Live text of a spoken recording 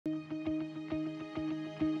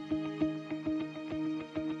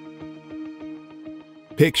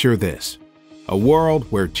Picture this: a world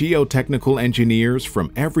where geotechnical engineers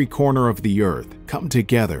from every corner of the Earth come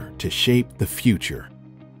together to shape the future.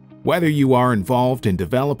 Whether you are involved in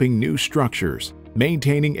developing new structures,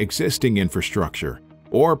 maintaining existing infrastructure,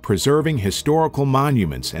 or preserving historical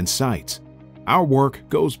monuments and sites, our work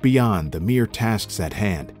goes beyond the mere tasks at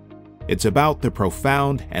hand. It's about the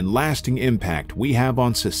profound and lasting impact we have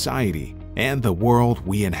on society and the world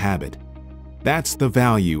we inhabit. That's the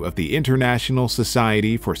value of the International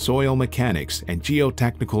Society for Soil Mechanics and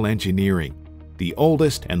Geotechnical Engineering, the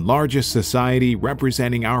oldest and largest society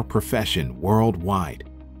representing our profession worldwide.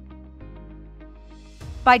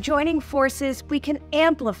 By joining forces, we can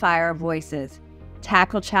amplify our voices,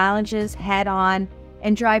 tackle challenges head-on,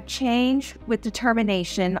 and drive change with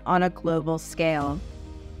determination on a global scale.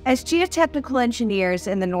 As geotechnical engineers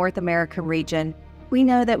in the North American region, we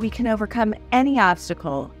know that we can overcome any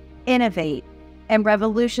obstacle, innovate, and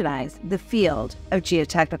revolutionize the field of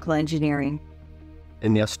geotechnical engineering.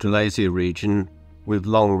 In the Australasia region, we've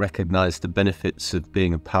long recognized the benefits of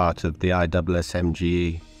being a part of the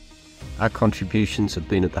ISSMGE. Our contributions have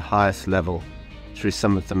been at the highest level through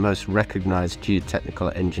some of the most recognized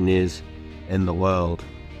geotechnical engineers in the world.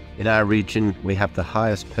 In our region, we have the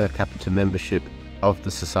highest per capita membership of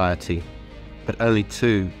the society, but only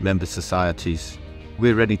 2 member societies.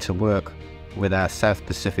 We're ready to work with our South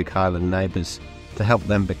Pacific Island neighbors to help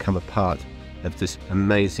them become a part of this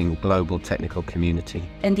amazing global technical community.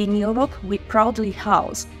 And in Europe, we proudly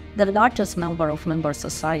house the largest number of member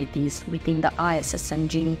societies within the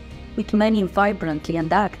ISSMGE, with many vibrantly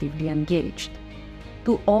and actively engaged.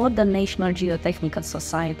 To all the national geotechnical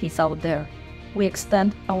societies out there, we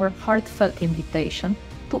extend our heartfelt invitation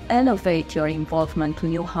to elevate your involvement to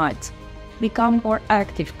new heights. Become more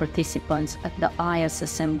active participants at the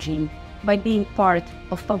ISSMGE by being part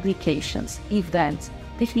of publications, events,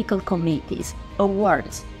 technical committees,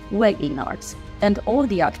 awards, webinars, and all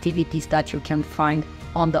the activities that you can find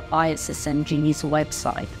on the ISSMGE's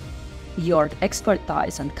website. Your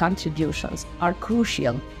expertise and contributions are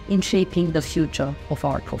crucial in shaping the future of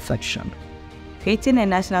our profession. Creating a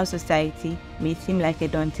national society may seem like a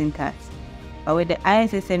daunting task, but with the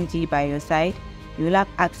ISSMGE by your side, you will have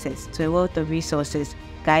access to a wealth of resources,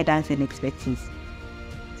 guidance, and expertise.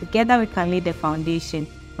 Together, we can lay the foundation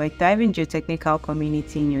for a thriving geotechnical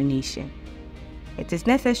community in your nation. It is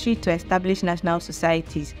necessary to establish national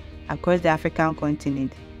societies across the African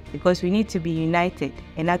continent because we need to be united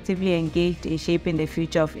and actively engaged in shaping the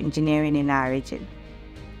future of engineering in our region.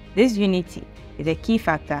 This unity is a key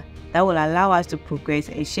factor that will allow us to progress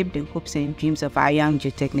and shape the hopes and dreams of our young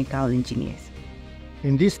geotechnical engineers.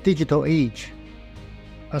 In this digital age,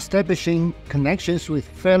 establishing connections with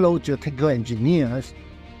fellow geotechnical engineers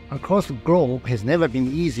across the globe has never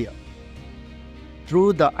been easier.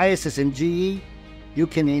 Through the ISSMGE, you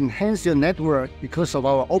can enhance your network because of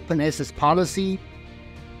our open access policy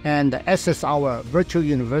and access our virtual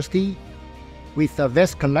university with a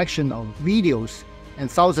vast collection of videos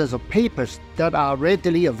and thousands of papers that are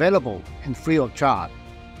readily available and free of charge.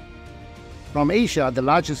 From Asia, the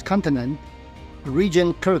largest continent, a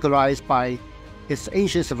region characterized by its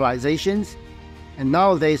ancient civilizations, and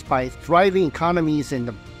nowadays by thriving economies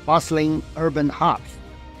and bustling urban hubs.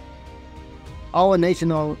 Our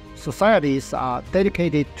national societies are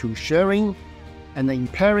dedicated to sharing and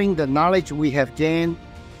impairing the knowledge we have gained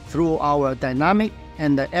through our dynamic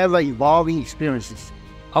and ever-evolving experiences.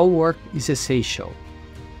 Our work is essential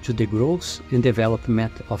to the growth and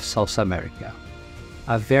development of South America,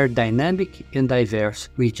 a very dynamic and diverse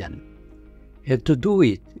region. And to do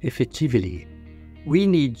it effectively, we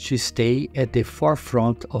need to stay at the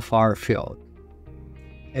forefront of our field.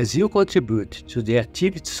 As you contribute to the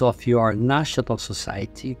activities of your national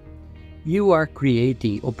society, you are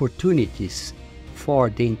creating opportunities for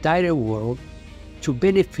the entire world to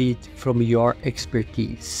benefit from your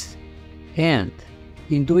expertise. And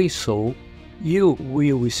in doing so, you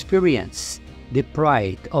will experience the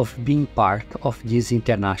pride of being part of this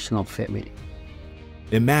international family.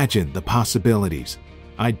 Imagine the possibilities,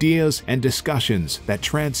 ideas and discussions that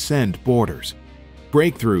transcend borders,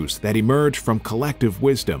 breakthroughs that emerge from collective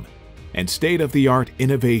wisdom, and state-of-the-art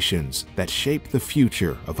innovations that shape the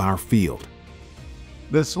future of our field.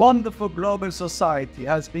 This wonderful global society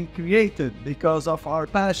has been created because of our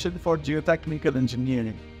passion for geotechnical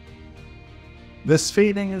engineering. This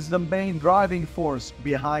feeling is the main driving force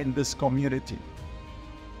behind this community.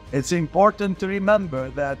 It's important to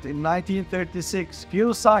remember that in 1936,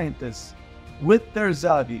 few scientists with their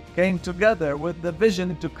Zavi came together with the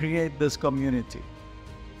vision to create this community.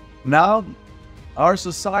 Now, our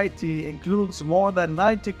society includes more than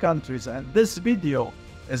 90 countries, and this video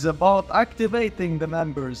is about activating the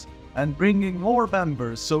members and bringing more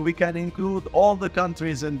members so we can include all the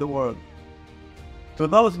countries in the world. To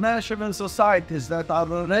those national societies that are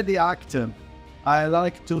already active, I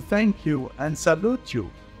like to thank you and salute you.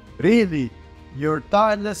 Really, your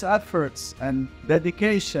tireless efforts and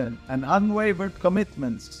dedication and unwavered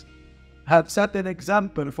commitments have set an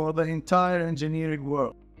example for the entire engineering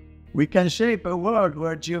world. We can shape a world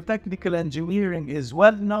where geotechnical engineering is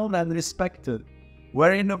well known and respected,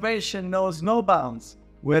 where innovation knows no bounds,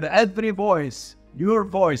 where every voice, your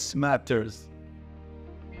voice, matters.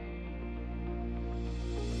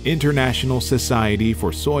 International Society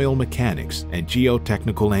for Soil Mechanics and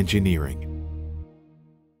Geotechnical Engineering.